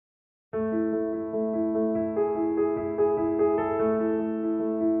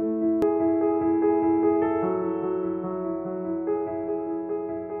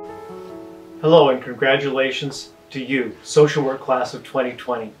Hello and congratulations to you, social work class of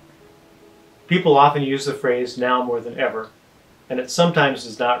 2020. People often use the phrase now more than ever, and it sometimes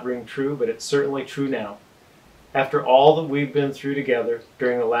does not ring true, but it's certainly true now. After all that we've been through together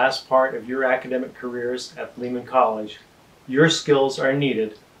during the last part of your academic careers at Lehman College, your skills are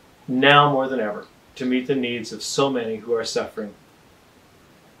needed now more than ever to meet the needs of so many who are suffering.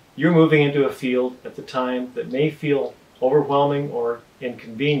 You're moving into a field at the time that may feel overwhelming or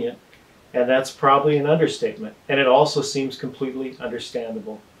inconvenient, and that's probably an understatement, and it also seems completely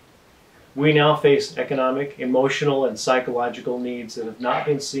understandable. We now face economic, emotional, and psychological needs that have not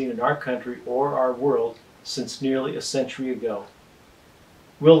been seen in our country or our world since nearly a century ago.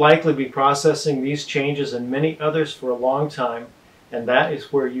 We'll likely be processing these changes and many others for a long time, and that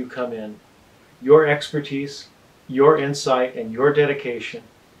is where you come in. Your expertise, your insight, and your dedication,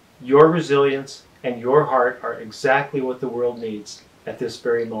 your resilience, and your heart are exactly what the world needs at this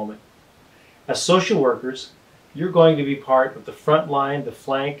very moment. As social workers, you're going to be part of the front line, the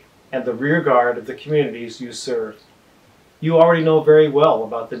flank, and the rear guard of the communities you serve. You already know very well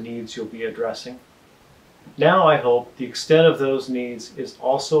about the needs you'll be addressing. Now I hope the extent of those needs is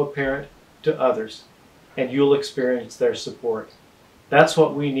also apparent to others, and you'll experience their support. That's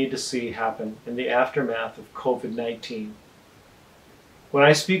what we need to see happen in the aftermath of COVID-19. When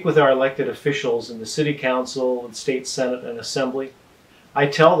I speak with our elected officials in the City Council and State Senate and Assembly, I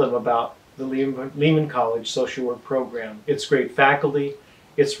tell them about the Lehman College Social Work Program, its great faculty,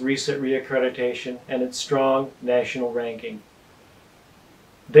 its recent reaccreditation, and its strong national ranking.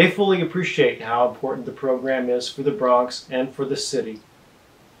 They fully appreciate how important the program is for the Bronx and for the city.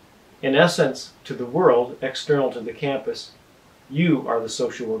 In essence, to the world external to the campus, you are the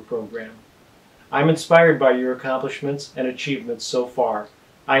social work program. I'm inspired by your accomplishments and achievements so far.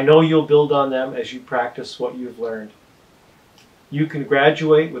 I know you'll build on them as you practice what you've learned. You can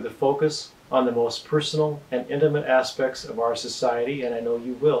graduate with a focus on the most personal and intimate aspects of our society, and I know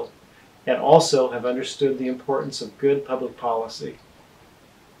you will, and also have understood the importance of good public policy.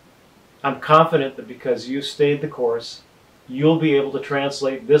 I'm confident that because you stayed the course, you'll be able to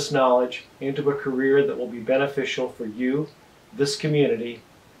translate this knowledge into a career that will be beneficial for you, this community,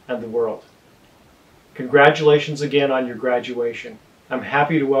 and the world. Congratulations again on your graduation. I'm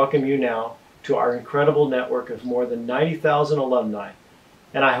happy to welcome you now to our incredible network of more than 90,000 alumni,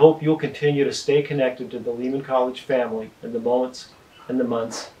 and I hope you'll continue to stay connected to the Lehman College family in the moments and the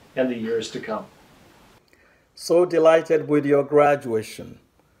months and the years to come. So delighted with your graduation.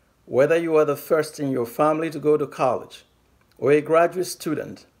 Whether you are the first in your family to go to college or a graduate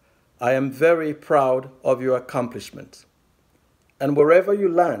student, I am very proud of your accomplishment. And wherever you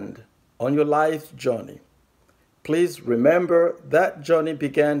land on your life journey, please remember that journey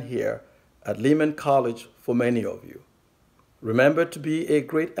began here at Lehman College for many of you. Remember to be a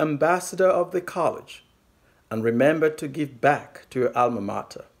great ambassador of the college, and remember to give back to your alma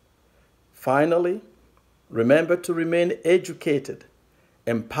mater. Finally, remember to remain educated,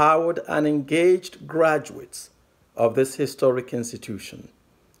 empowered, and engaged graduates of this historic institution.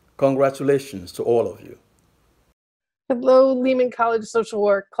 Congratulations to all of you. Hello, Lehman College Social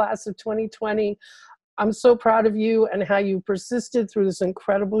Work class of 2020. I'm so proud of you and how you persisted through this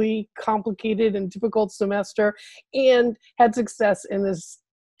incredibly complicated and difficult semester and had success in this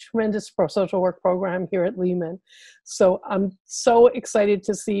tremendous social work program here at Lehman. So I'm so excited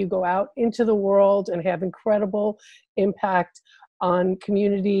to see you go out into the world and have incredible impact on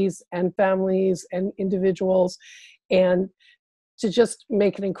communities and families and individuals, and to just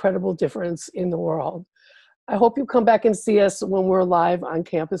make an incredible difference in the world. I hope you come back and see us when we're live on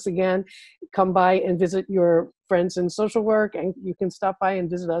campus again. Come by and visit your friends in social work, and you can stop by and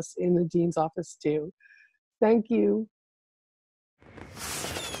visit us in the dean's office too. Thank you.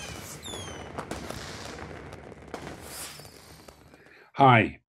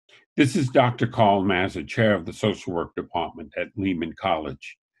 Hi, this is Dr. Carl Mazza, chair of the social work department at Lehman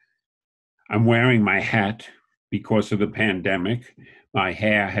College. I'm wearing my hat because of the pandemic. My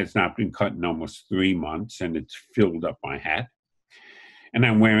hair has not been cut in almost 3 months, and it's filled up my hat. And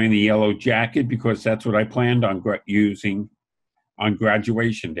I'm wearing the yellow jacket because that's what I planned on using on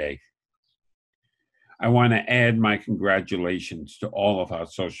graduation day. I want to add my congratulations to all of our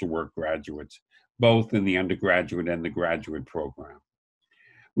social work graduates, both in the undergraduate and the graduate program.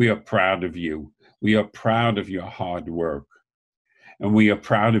 We are proud of you. We are proud of your hard work. And we are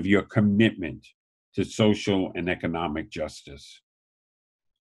proud of your commitment to social and economic justice.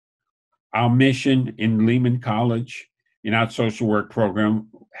 Our mission in Lehman College, in our social work program,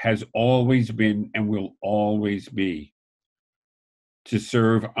 has always been and will always be to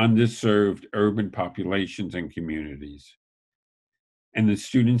serve underserved urban populations and communities. and the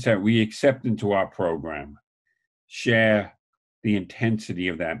students that we accept into our program share the intensity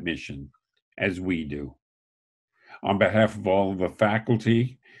of that mission as we do. On behalf of all of the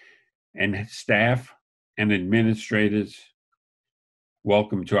faculty and staff and administrators,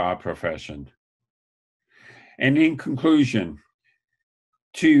 welcome to our profession. And in conclusion,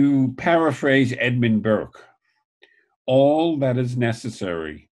 to paraphrase Edmund Burke, all that is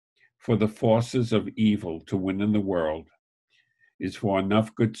necessary for the forces of evil to win in the world is for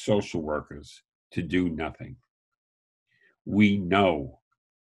enough good social workers to do nothing. We know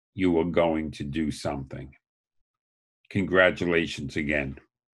you are going to do something. Congratulations again.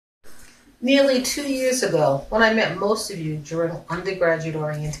 Nearly 2 years ago, when I met most of you during undergraduate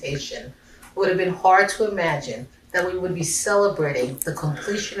orientation, it would have been hard to imagine that we would be celebrating the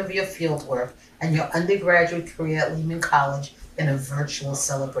completion of your fieldwork and your undergraduate career at Lehman College in a virtual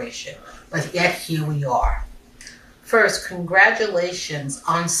celebration. But yet here we are. First, congratulations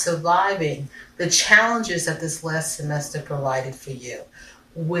on surviving the challenges that this last semester provided for you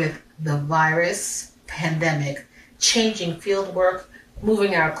with the virus, pandemic, changing fieldwork,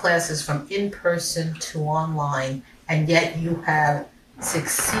 moving our classes from in-person to online, and yet you have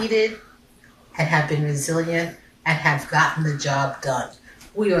succeeded and have been resilient and have gotten the job done.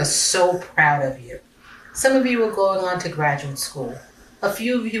 We are so proud of you. Some of you are going on to graduate school. A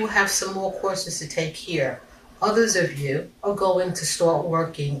few of you have some more courses to take here. Others of you are going to start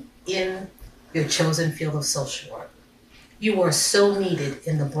working in your chosen field of social work. You are so needed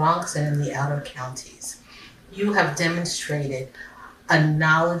in the Bronx and in the outer counties. You have demonstrated a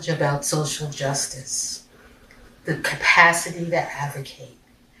knowledge about social justice, the capacity to advocate,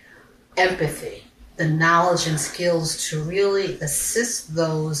 empathy, the knowledge and skills to really assist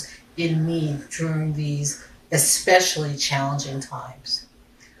those in need during these especially challenging times.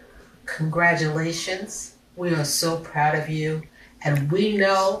 Congratulations. We are so proud of you, and we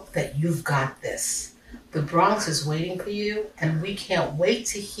know that you've got this. The Bronx is waiting for you, and we can't wait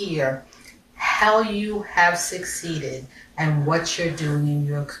to hear how you have succeeded and what you're doing in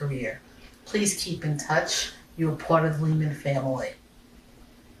your career. Please keep in touch. You're part of the Lehman family.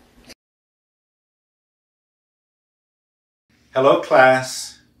 Hello,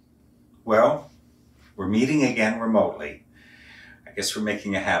 class. Well, we're meeting again remotely. I guess we're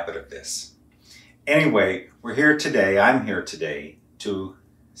making a habit of this. Anyway, we're here today, I'm here today to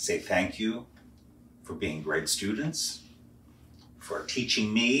say thank you for being great students, for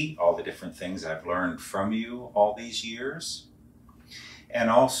teaching me all the different things I've learned from you all these years, and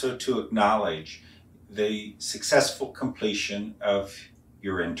also to acknowledge the successful completion of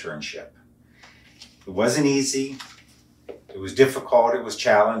your internship. It wasn't easy. It was difficult, it was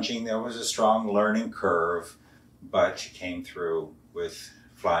challenging, there was a strong learning curve, but you came through with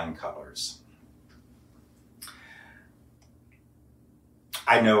flying colors.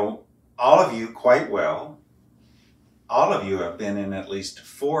 I know all of you quite well. All of you have been in at least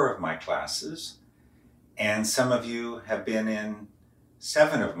 4 of my classes, and some of you have been in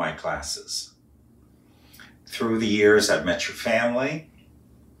 7 of my classes. Through the years, I've met your family.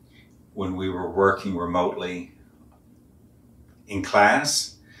 When we were working remotely in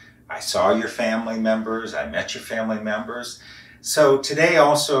class, I saw your family members, I met your family members. So today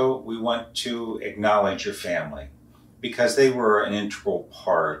also we want to acknowledge your family because they were an integral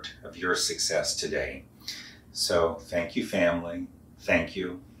part of your success today. So thank you, family. Thank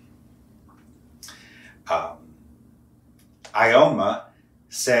you. Ioma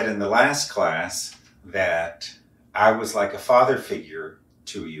said in the last class that I was like a father figure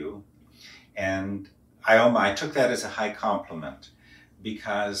to you. And Ioma, I took that as a high compliment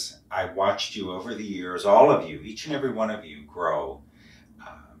because I watched you over the years, all of you, each and every one of you grow.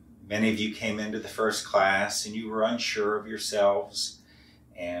 Many of you came into the first class and you were unsure of yourselves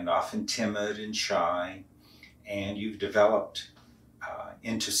and often timid and shy. And you've developed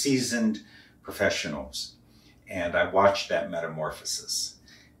into seasoned professionals. And I watched that metamorphosis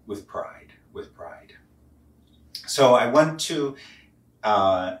with pride, So I want to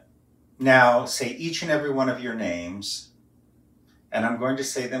now say each and every one of your names, and I'm going to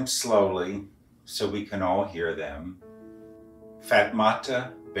say them slowly so we can all hear them.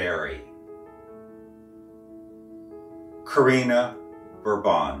 Fatmata Berry, Karina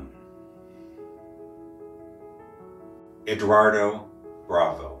Bourbon, Eduardo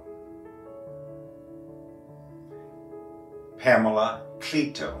Bravo, Pamela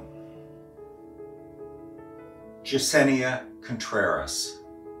Clito, Yesenia Contreras,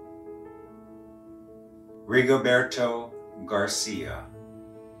 Rigoberto Garcia,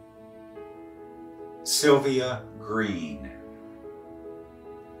 Sylvia Green,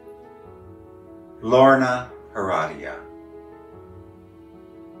 Lorna Heradia,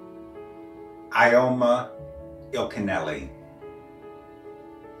 Ioma Ilkinelli,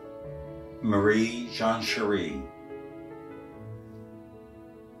 Marie Jean-Cherie,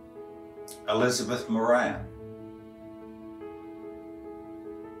 Elizabeth Moran,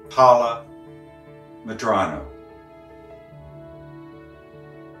 Paula Madrano,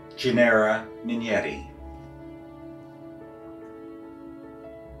 Genera Mignetti,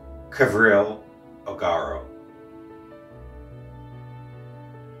 Kavril Ogaro,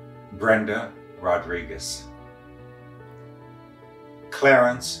 Brenda Rodriguez,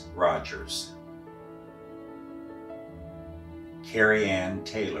 Clarence Rogers, Carrie Ann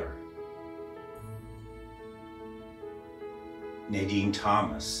Taylor, Nadine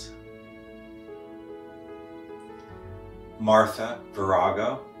Thomas, Martha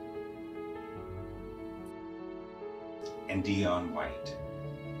Virago, and Dion White.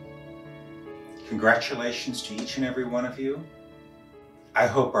 Congratulations to each and every one of you. I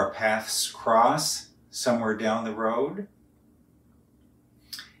hope our paths cross somewhere down the road.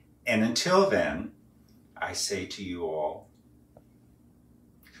 And until then, I say to you all,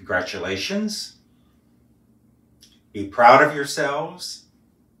 congratulations. Be proud of yourselves.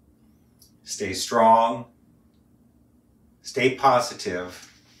 Stay strong. Stay positive.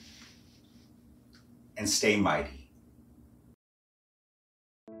 And stay mighty.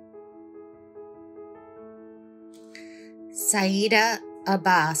 Saida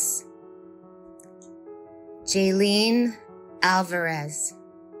Abbas, Jaylene Alvarez,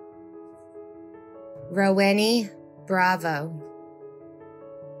 Roweni Bravo,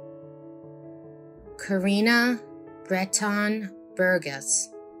 Karina Breton Burgess,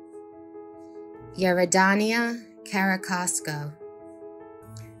 Yeridania Caracasco,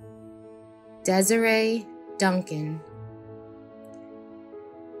 Desiree Duncan,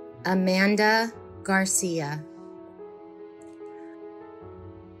 Amanda Garcia,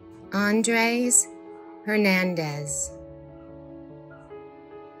 Andres Hernandez,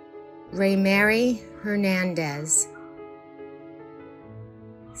 Raymary Hernandez,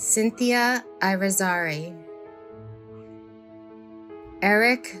 Cynthia Irizarry,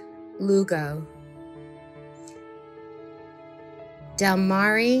 Eric Lugo,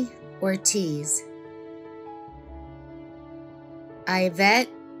 Delmari Ortiz, Yvette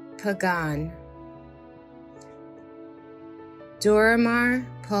Pagan, Doramar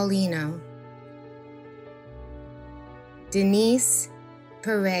Paulino, Denise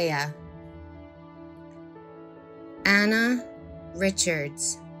Perea, Anna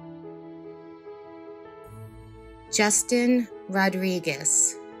Richards, Justin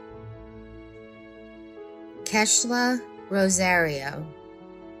Rodriguez, Keshla Rosario,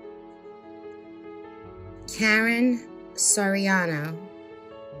 Karen Soriano,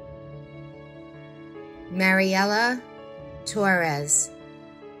 Mariella Torres,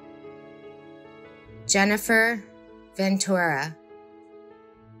 Jennifer Ventura,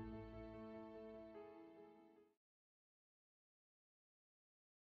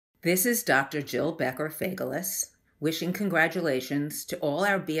 This is Dr. Jill Becker-Fagelis, wishing congratulations to all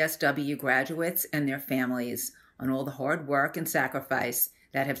our BSW graduates and their families on all the hard work and sacrifice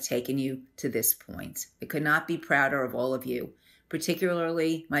that have taken you to this point. I could not be prouder of all of you,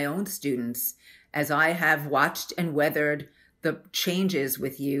 particularly my own students, as I have watched and weathered the changes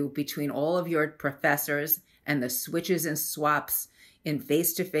with you between all of your professors and the switches and swaps in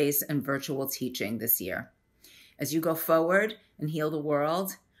face-to-face and virtual teaching this year. As you go forward and heal the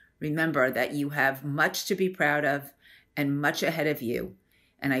world, remember that you have much to be proud of and much ahead of you.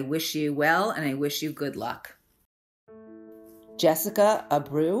 And I wish you well and I wish you good luck. Jessica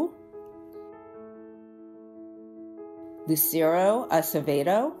Abreu, Lucero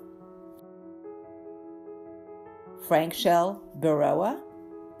Acevedo, Frank Shell Baroa,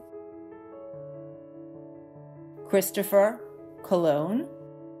 Christopher Colon,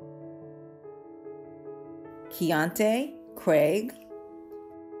 Keontae Craig,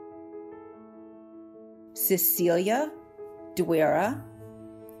 Cecilia Duera,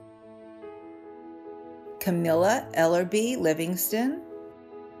 Camilla Ellerby Livingston,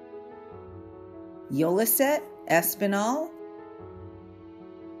 Yolisette Espinal,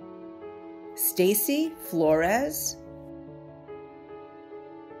 Stacy Flores,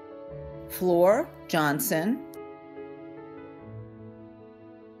 Flor Johnson,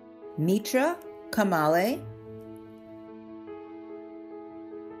 Mitra Kamale,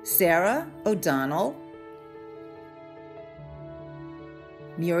 Sarah O'Donnell,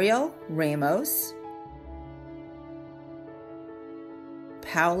 Muriel Ramos,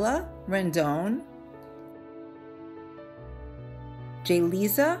 Paula Rendon,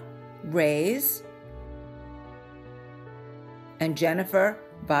 Jalisa Reyes, and Jennifer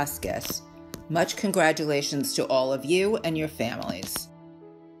Vasquez. Much congratulations to all of you and your families.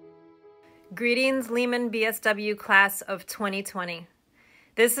 Greetings, Lehman BSW class of 2020.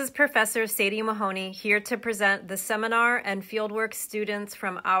 This is Professor Sadie Mahoney here to present the seminar and fieldwork students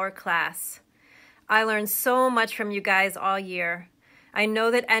from our class. I learned so much from you guys all year. I know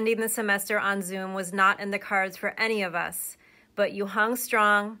that ending the semester on Zoom was not in the cards for any of us, but you hung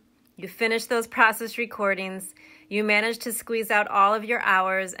strong, you finished those process recordings, you managed to squeeze out all of your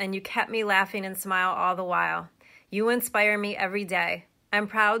hours, and you kept me laughing and smile all the while. You inspire me every day. I'm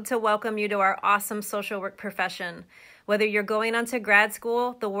proud to welcome you to our awesome social work profession. Whether you're going on to grad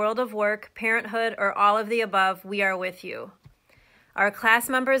school, the world of work, parenthood, or all of the above, we are with you. Our class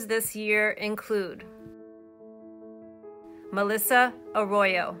members this year include Melissa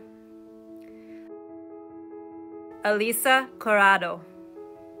Arroyo, Elisa Corrado,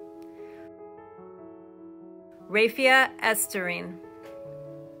 Rafia Esterine,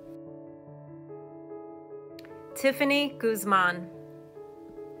 Tiffany Guzman,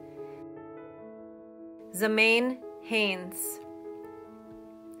 Zamaine Haynes,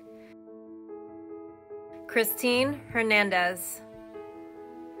 Christine Hernandez,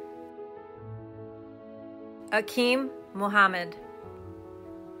 Akeem Mohammed,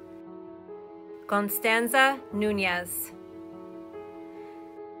 Constanza Nunez,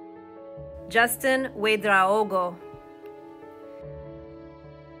 Justin Wedraogo,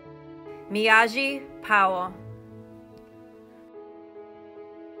 Miyaji Powell,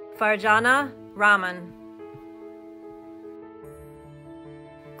 Farjana Raman,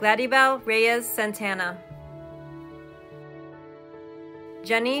 Gladybel Reyes Santana,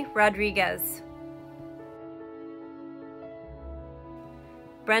 Jenny Rodriguez,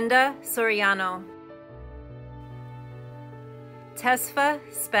 Brenda Soriano, Tesfa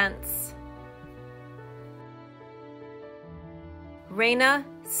Spence, Raina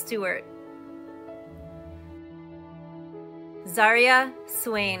Stewart, Zaria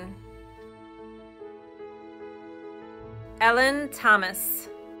Swain, Ellen Thomas,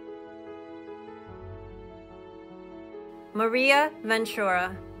 Maria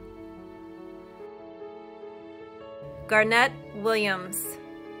Ventura, Garnett Williams,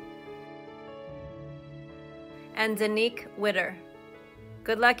 and Danique Witter.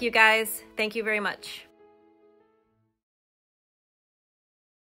 Good luck, you guys. Thank you very much.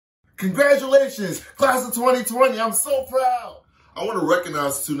 Congratulations, class of 2020. I'm so proud. I want to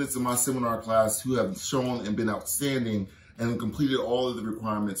recognize students in my seminar class who have shown and been outstanding and completed all of the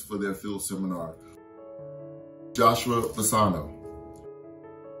requirements for their field seminar. Joshua Fasano,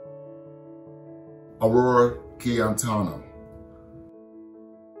 Aurora Chiantano,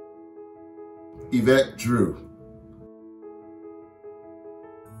 Yvette Drew,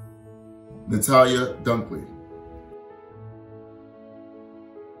 Natalia Dunkley,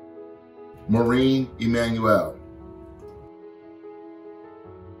 Maureen Emmanuel,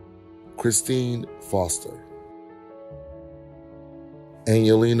 Christine Foster,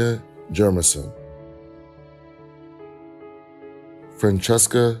 Angelina Jermison,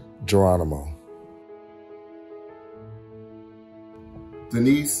 Francesca Geronimo,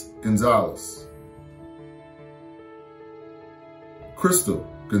 Denise Gonzalez, Crystal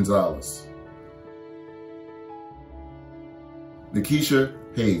Gonzalez, Nikisha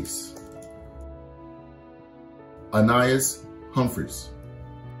Hayes, Anais Humphreys,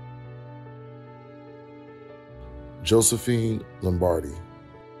 Josephine Lombardi,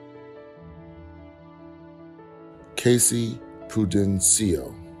 Casey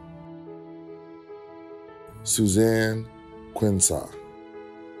Prudencio, Suzanne Quinsa,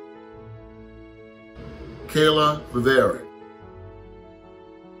 Kayla Rivera,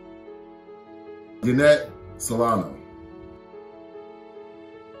 Yannette Solano,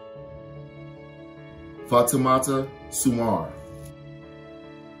 Fatimata Sumar,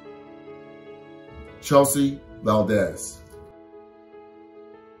 Chelsea Valdez.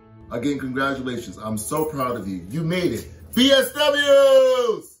 Again, congratulations. I'm so proud of you. You made it.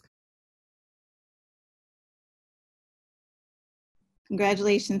 BSWs!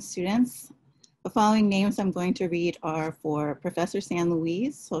 Congratulations, students. The following names I'm going to read are for Professor San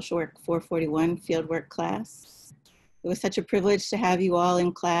Luis, Social Work 441 Fieldwork class. It was such a privilege to have you all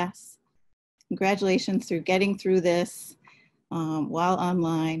in class. Congratulations through getting through this while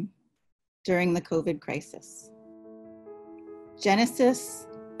online during the COVID crisis. Genesis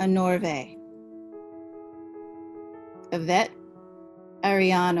Anorve, Yvette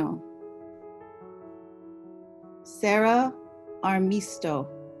Ariano, Sarah Armisto,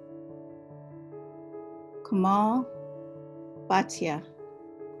 Kamal Bhatia,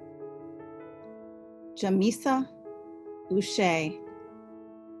 Jamisa Boucher,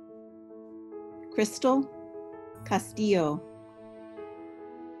 Crystal Castillo,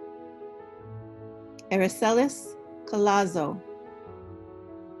 Aracelis Colazo,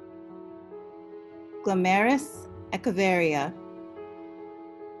 Glamaris Echeverria,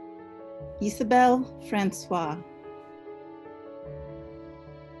 Isabel Francois,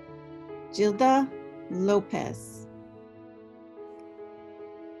 Gilda Lopez,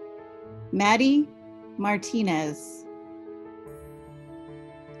 Maddie Martinez,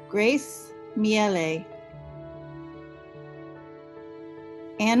 Grace Miele,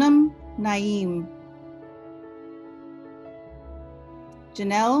 Anam Naim,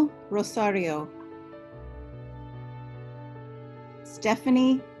 Janelle Rosario,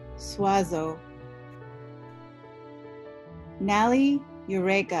 Stephanie Suazo, Nally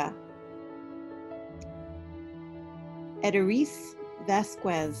Urega, Ederice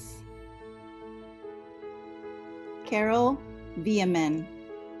Vasquez, Carol Viamen,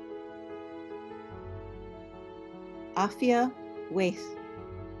 Afia Waith,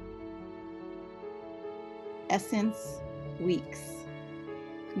 Essence Weeks.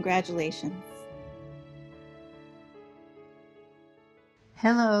 Congratulations.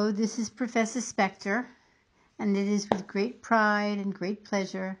 Hello, this is Professor Spector, and it is with great pride and great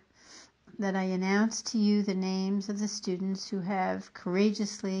pleasure that I announce to you the names of the students who have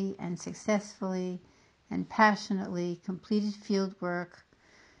courageously and successfully and passionately completed field work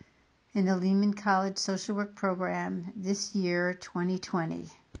in the Lehman College Social Work Program this year, 2020.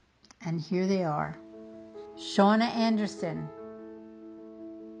 And here they are. Shauna Anderson,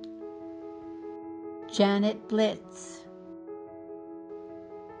 Janet Blitz,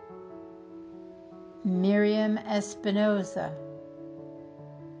 Miriam Espinoza,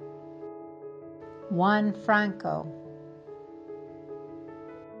 Juan Franco,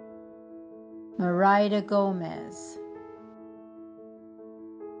 Marida Gomez,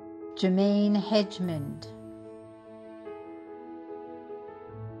 Jermaine Hedgemond,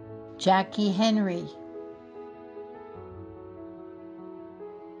 Jackie Henry,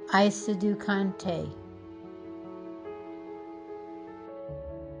 Isa Ducante,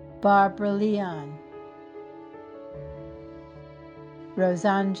 Barbara Leon,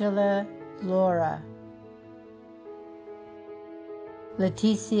 Rosangela Laura,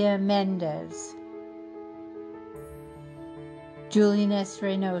 Leticia Mendez, Julianess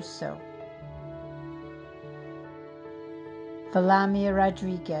Reynoso, Valamia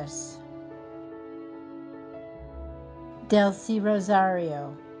Rodriguez, Delcy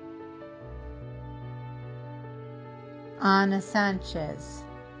Rosario, Ana Sanchez,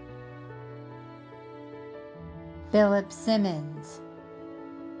 Philip Simmons,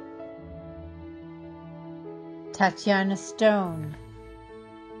 Tatiana Stone,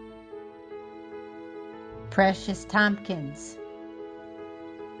 Precious Tompkins,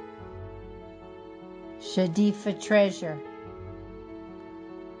 Shadifa Treasure,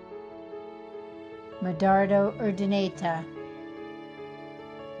 Medardo Urdaneta,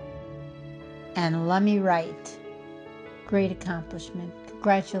 and Lummi Wright. Great accomplishment.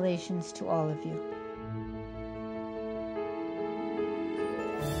 Congratulations to all of you.